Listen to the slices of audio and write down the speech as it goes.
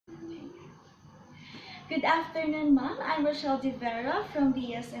Good afternoon, Ma'am. I'm Rochelle De Vera from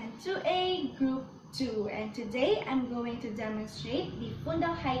BSN 2A Group 2, and today I'm going to demonstrate the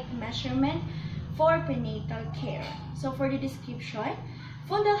fundal height measurement for prenatal care. So for the description,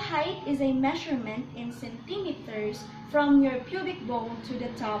 fundal height is a measurement in centimeters from your pubic bone to the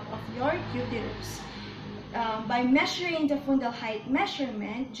top of your uterus. By measuring the fundal height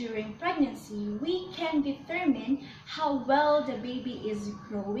measurement during pregnancy, we can determine how well the baby is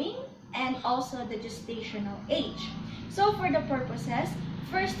growing and also the gestational age. So for the purposes,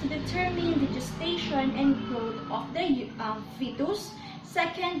 first to determine the gestation and growth of the fetus.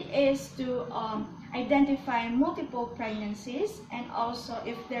 Second is to identify multiple pregnancies, and also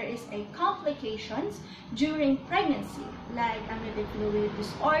if there is a complications during pregnancy like amniotic fluid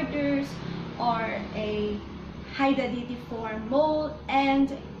disorders or a hydatidiform mole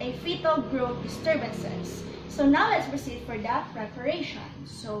and a fetal growth disturbances. So now let's proceed for the preparation.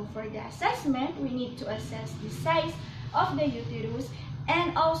 So for the assessment, we need to assess the size of the uterus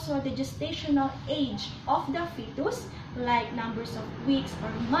and also the gestational age of the fetus, like numbers of weeks or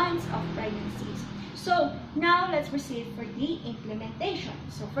months of pregnancies. So now let's proceed for the implementation.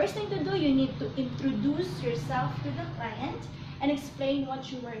 So first thing to do, you need to introduce yourself to the client and explain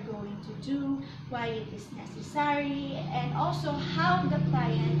what you are going to do, why it is necessary, and also how the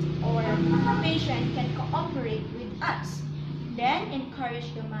client or patient can cooperate with us. Then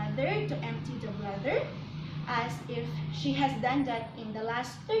encourage the mother to empty the bladder as if she has done that in the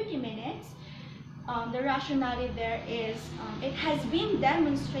last 30 minutes. The rationale there is it has been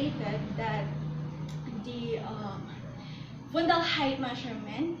demonstrated that the fundal height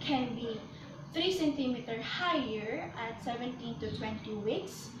measurement can be 3 centimeters higher at 17 to 20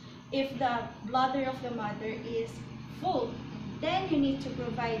 weeks if the bladder of the mother is full. Then you need to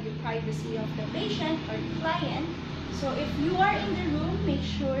provide the privacy of the patient or client. So if you are in the room, make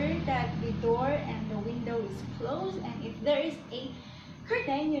sure that the door and the window is closed, and if there is a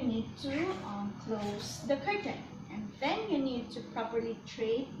curtain, you need to close the curtain. And then you need to properly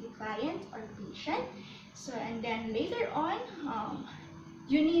treat the client or patient. So and then later on,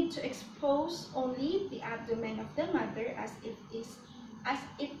 you need to expose only the abdomen of the mother as if it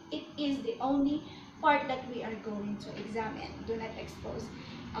is the only part that we are going to examine. Do not expose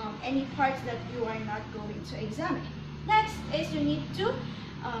any parts that you are not going to examine. Next is you need to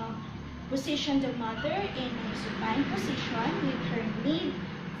position the mother in a supine position with her knee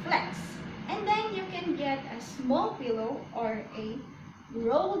flexed. And then you can get a small pillow or a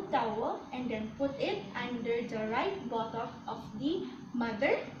rolled towel and then put it under the right buttock of the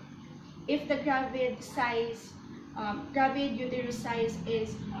mother. If the gravid uterus size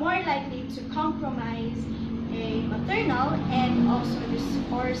is more likely to compromise a maternal and also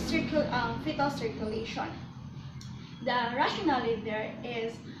fetal circulation. The rationale there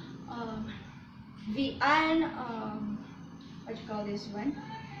is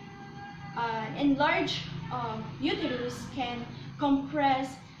enlarged uterus can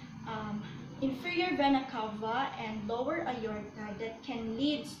compress inferior vena cava and lower aorta that can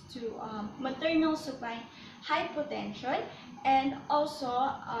lead to maternal supine hypotension and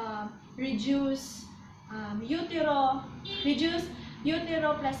also reduce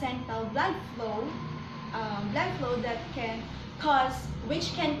utero-placental blood flow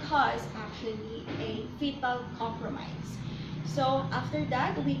which can cause actually a fetal compromise. So after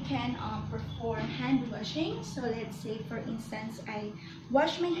that, we can perform hand washing. So let's say, for instance, I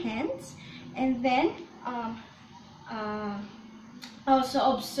wash my hands and then also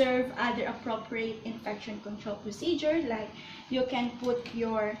observe other appropriate infection control procedure, like you can put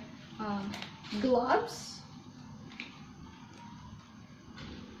your gloves,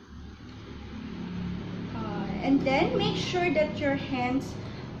 and then make sure that your hands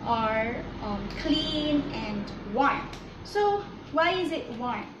are clean and warm. So why is it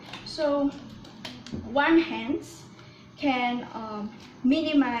warm? So warm hands can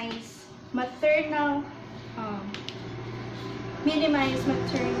minimize maternal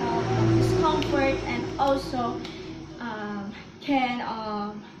discomfort, and also can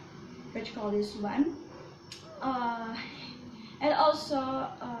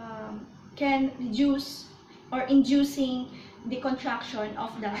can reduce or inducing the contraction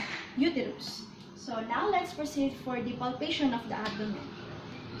of the uterus. So now let's proceed for the palpation of the abdomen.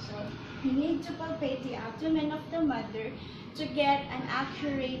 So you need to palpate the abdomen of the mother to get an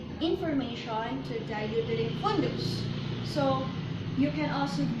accurate information to the uterine fundus. So you can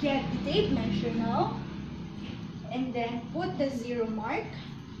also get the tape measure now and then put the 0 mark,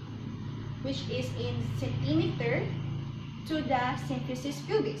 which is in centimeter, to the symphysis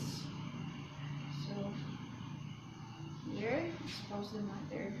pubis. So here, expose the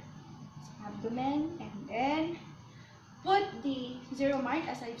mother abdomen, and then put the 0 mark,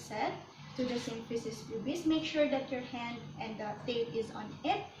 as I've said, to the symphysis pubis. Make sure that your hand and the tape is on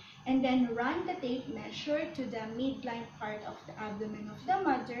it, and then run the tape measure to the midline part of the abdomen of the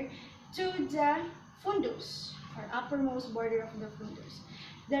mother to the fundus, or uppermost border of the fundus.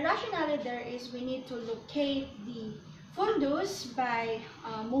 The rationale there is we need to locate the fundus by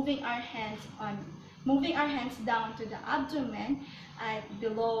moving our hands down to the abdomen at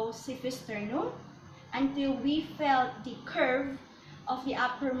below ciphisternum until we felt the curve of the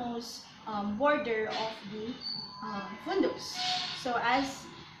uppermost border of the fundus. So as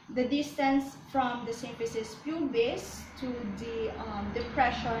the distance from the symphysis pubis to the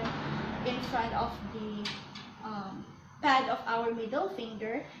depression in front of the pad of our middle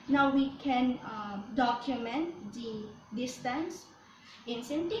finger, now we can document the distance in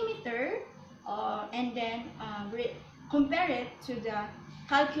centimeter and then compare it to the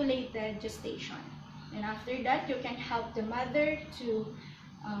calculated gestation. And after that, you can help the mother to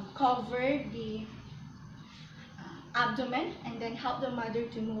cover the abdomen and then help the mother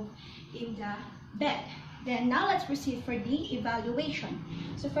to move in the bed. Then now let's proceed for the evaluation.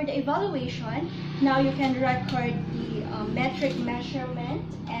 So for the evaluation, now you can record the metric measurement,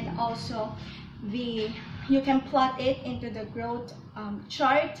 and also you can plot it into the growth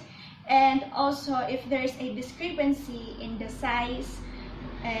chart, and also if there's a discrepancy in the size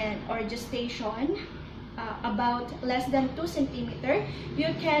or gestation about less than 2 centimeters,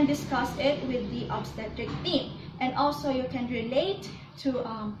 you can discuss it with the obstetric team. And also you can relate to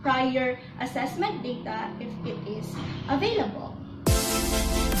prior assessment data if it is available.